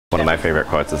One of my favorite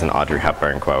quotes is an Audrey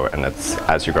Hepburn quote, and it's,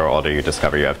 as you grow older, you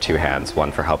discover you have two hands,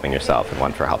 one for helping yourself and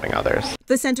one for helping others.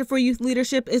 The Center for Youth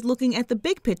Leadership is looking at the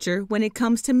big picture when it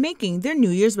comes to making their New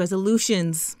Year's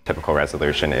resolutions. Typical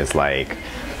resolution is like,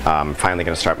 finally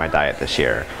going to start my diet this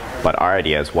year. But our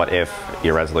idea is, what if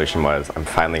your resolution was, I'm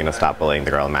finally going to stop bullying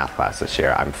the girl in math class this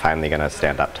year. I'm finally going to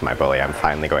stand up to my bully. I'm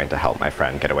finally going to help my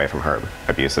friend get away from her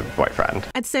abusive boyfriend.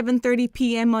 At 7:30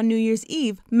 p.m. on New Year's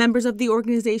Eve, members of the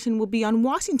organization will be on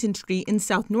Washington Street in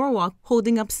South Norwalk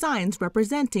holding up signs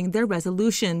representing their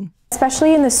resolution.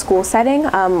 Especially in the school setting,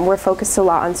 we're focused a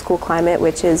lot on school climate,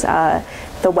 which is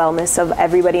the wellness of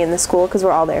everybody in the school, because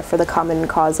we're all there for the common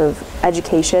cause of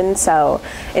education. So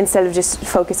instead of just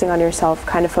focusing on yourself,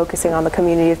 kind of focusing on the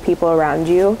community of people around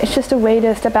you. It's just a way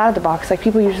to step out of the box. Like,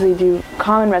 people usually do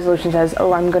common resolutions as,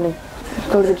 oh, I'm going to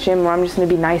go to the gym, or I'm just going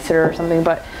to be nicer or something,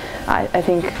 but I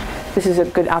think this is a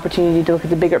good opportunity to look at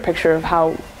the bigger picture of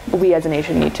how we as a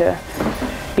nation need to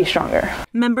be stronger.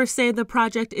 Members say the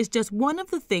project is just one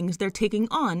of the things they're taking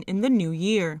on in the new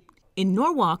year. In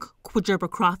Norwalk, Kwajerba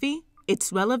Croffey,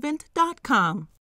 It'sRelevant.com.